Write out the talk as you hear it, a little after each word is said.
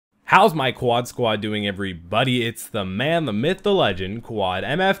How's my quad squad doing, everybody? It's the man, the myth, the legend, Quad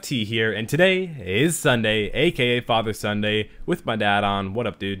MFT here, and today is Sunday, aka Father Sunday, with my dad on. What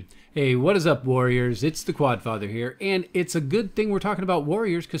up, dude? Hey, what is up, Warriors? It's the Quad Father here, and it's a good thing we're talking about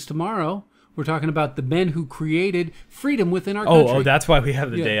Warriors because tomorrow we're talking about the men who created freedom within our country. Oh, that's why we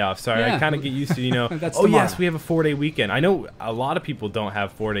have the day off. Sorry, I kind of get used to, you know, oh, yes, we have a 4-day weekend. I know a lot of people don't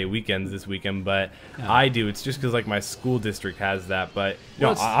have 4-day weekends this weekend, but I do. It's just because, like, my school district has that, but, you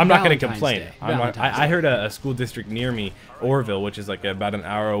know, I'm not going to complain. I heard a school district near me, Orville, which is, like, about an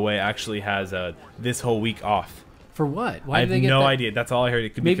hour away, actually has this whole week off. For what? Why I do they have get no that? idea. That's all I heard.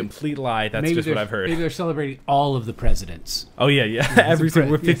 It could be a complete lie. That's just what I've heard. Maybe they're celebrating all of the presidents. Oh, yeah. Every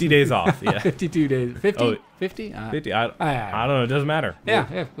single, we're 50 days off. Yeah. 52 days. 50? Oh, 50? 50? I don't know. It doesn't matter.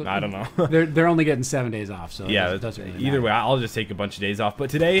 Yeah. I don't know. They're only getting 7 days off, so yeah, it doesn't really either matter. way, I'll just take a bunch of days off. But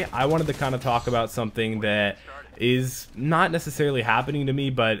today, I wanted to kind of talk about something that is not necessarily happening to me,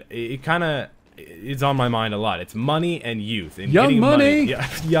 but it kind of is on my mind a lot. It's money and youth. And Young money! Yeah,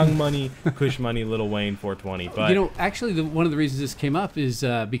 young money, Kush money, Lil Wayne, 420. But you know, actually, one of the reasons this came up is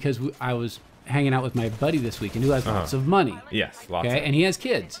because I was hanging out with my buddy this weekend who has lots of money. Yes, lots. Okay, and he has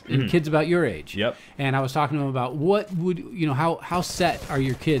kids, and kids about your age. Yep. And I was talking to him about what would, you know, how set are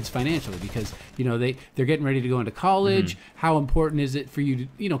your kids financially, because, you know, they're getting ready to go into college. How important is it for you to,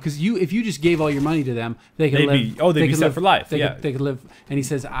 you know, because if you just gave all your money to them, they could live. They'd be set for life. They could live. And he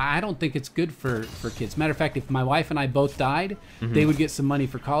says, I don't think it's good for kids. Matter of fact, if my wife and I both died, they would get some money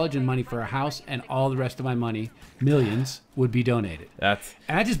for college and money for a house, and all the rest of my money, millions, would be donated. And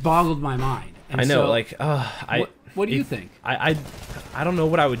that just boggled my mind. And I know, so, like, what do you think? I don't know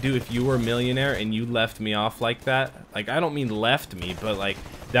what I would do if you were a millionaire and you left me off like that. Like, I don't mean left me, but, like,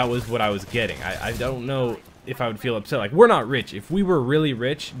 that was what I was getting. I don't know if I would feel upset. Like, we're not rich. If we were really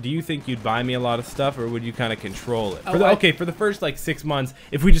rich, do you think you'd buy me a lot of stuff, or would you kind of control it? For the first, like, 6 months,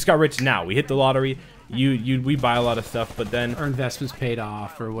 if we just got rich now, we hit the lottery, we buy a lot of stuff, but then our investments paid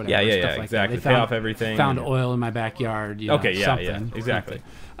off or whatever. Yeah, like exactly. Pay off everything. Found oil in my backyard. You know, something, exactly.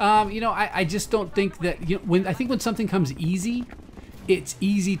 You know, I just don't think that. You know, when something comes easy, it's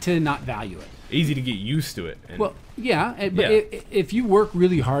easy to not value it. Easy to get used to it. Well, yeah, but if you work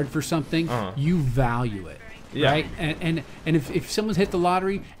really hard for something, you value it. Yeah. Right? And if someone's hit the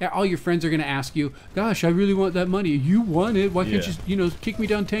lottery, all your friends are going to ask you, gosh, I really want that money. You won it. Why can't you, you know, kick me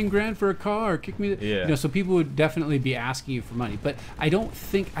down 10 grand for a car? Kick me. You know, so people would definitely be asking you for money. But I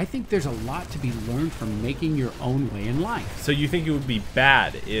think there's a lot to be learned from making your own way in life. So you think it would be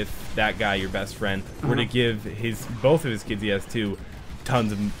bad if that guy, your best friend, were to give both of his kids, he has two,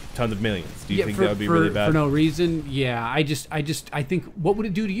 tons of millions? Do you think that would be really bad? For no reason? Yeah. I think, what would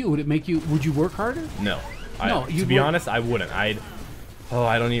it do to you? Would you work harder? No. No, to be honest, I wouldn't. I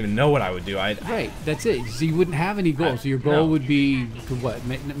don't even know what I would do. Right, that's it. So you wouldn't have any goals. So your goal would be to what?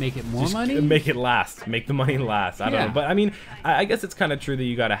 Make it more money? Make it last. Make the money last. I don't know. But I mean, I guess it's kind of true that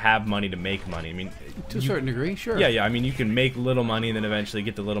you got to have money to make money. I mean, to a certain degree, sure. Yeah. I mean, you can make little money and then eventually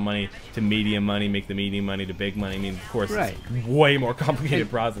get the little money to medium money, make the medium money to big money. I mean, of course, it's way more complicated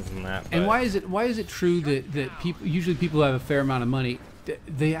process than that. And why is it true that people who have a fair amount of money,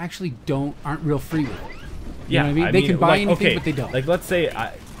 they actually aren't real free with it? You know what I mean? They can buy anything, but they don't. Like, let's take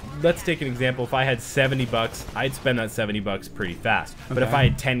an example. If I had $70, I'd spend that $70 pretty fast. Okay. But if I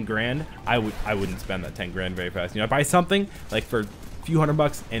had 10 grand, I wouldn't spend that 10 grand very fast. You know, I buy something like for a few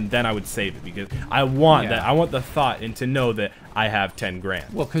 $100, and then I would save it because I want that. I want the thought and to know that I have 10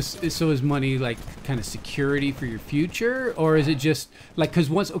 grand. Well, so is money like kind of security for your future, or is it just like, because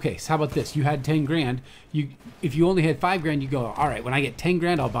so how about this? You had 10 grand. If you only had 5 grand, you go, all right, when I get 10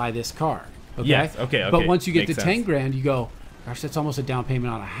 grand, I'll buy this car. Okay? Yes, okay. But once you get to 10 grand, you go, gosh, that's almost a down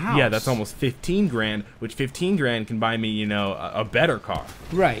payment on a house. Yeah, that's almost 15 grand, which 15 grand can buy me, you know, a better car.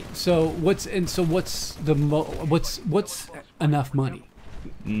 Right. So what's enough money?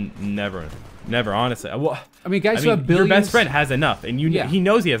 Never, honestly. Well, I mean, guys who have billions. Your best friend has enough, and he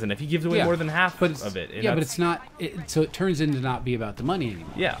knows he has enough. He gives away more than half of it. But it's not. So it turns into not be about the money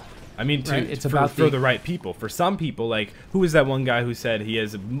anymore. Yeah. I mean, it's for the right people. For some people, like, who is that one guy who said he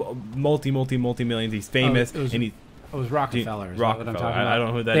has multi-millions, he's famous, It was Rockefeller. Rockefeller. I don't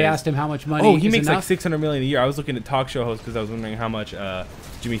know who that is. They asked him how much money. Oh, he makes enough? like $600 million a year. I was looking at talk show hosts because I was wondering how much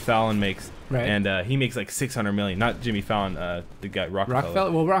Jimmy Fallon makes. Right. And he makes like $600 million. Not Jimmy Fallon, the guy Rockefeller.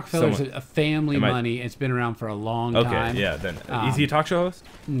 Well, Rockefeller's a family money. It's been around for a long time. Okay, yeah. Then is he a talk show host?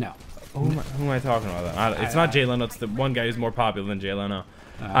 No. Who am I talking about? Then? It's not Jay Leno. It's the one guy who's more popular than Jay Leno.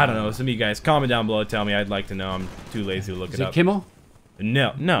 I don't know. Some of you guys comment down below. Tell me. I'd like to know. I'm too lazy to look it up. Is it Kimmel?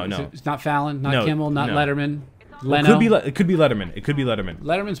 No. It's not Fallon. Not Kimmel. Not Letterman. Leno. It could be Letterman. It could be Letterman.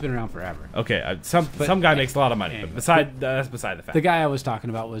 Letterman's been around forever. Okay, some guy makes a lot of money, but that's beside the fact. The guy I was talking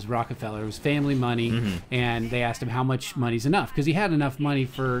about was Rockefeller. It was family money, and they asked him how much money's enough, because he had enough money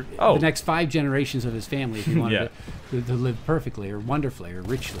for the next 5 generations of his family if he wanted to live perfectly or wonderfully or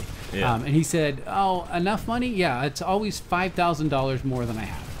richly. Yeah. And he said, "Oh, enough money? Yeah, it's always $5,000 more than I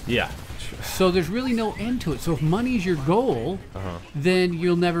have." Yeah. So there's really no end to it. So if money's your goal, then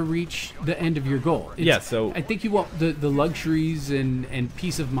you'll never reach the end of your goal. So I think you want the luxuries and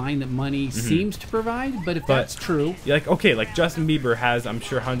peace of mind that money seems to provide. But if that's true, like Justin Bieber has, I'm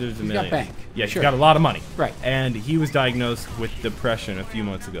sure, hundreds of millions. He's got bank. Yeah, he's got a lot of money. Right. And he was diagnosed with depression a few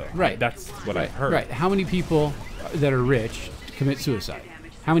months ago. Right. That's what I've heard. Right. How many people that are rich commit suicide?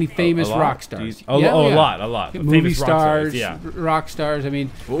 How many famous rock stars? A lot. Movie famous stars, rock stars, rock stars. I mean,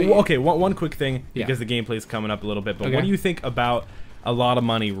 okay. One quick thing, because the gameplay's coming up a little bit. But what do you think about a lot of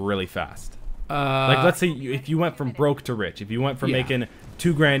money really fast? Like, let's say if you went from broke to rich, if you went from making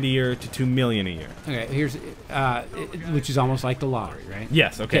 $2 grand a year to $2 million a year. Okay, here's which is almost like the lottery, right?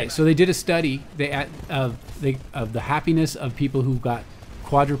 Yes. Okay. So they did a study of the happiness of people who got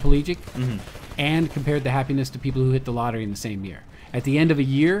quadriplegic, and compared the happiness to people who hit the lottery in the same year. At the end of a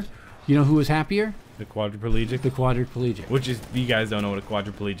year, you know who was happier? The quadriplegic? The quadriplegic. Which is, you guys don't know what a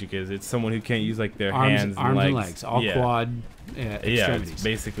quadriplegic is. It's someone who can't use like their hands arms and and legs. All quad extremities. Yeah, it's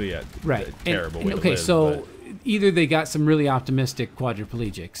basically a terrible way to live. So either they got some really optimistic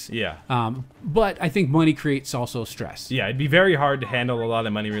quadriplegics. Yeah. But I think money creates also stress. Yeah, it'd be very hard to handle a lot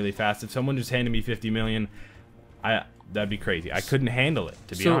of money really fast. If someone just handed me $50 million, that'd be crazy. I couldn't handle it,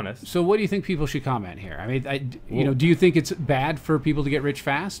 to be honest. So what do you think people should comment here? I mean, do you think it's bad for people to get rich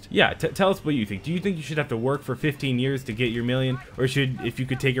fast? Yeah, tell us what you think. Do you think you should have to work for 15 years to get your million? Or if you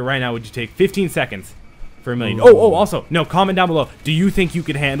could take it right now, would you take 15 seconds for $1 million? Also, no, comment down below. Do you think you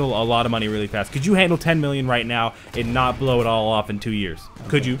could handle a lot of money really fast? Could you handle 10 million right now and not blow it all off in 2 years? Okay.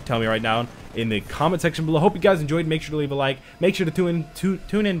 Could you? Tell me right now in the comment section below. Hope you guys enjoyed. Make sure to leave a like. Make sure to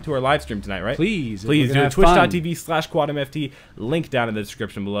tune in to our live stream tonight, right? Please do it. Twitch.tv/QuantumFT. Link down in the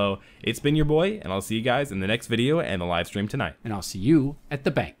description below. It's been your boy, and I'll see you guys in the next video and the live stream tonight. And I'll see you at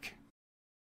the bank.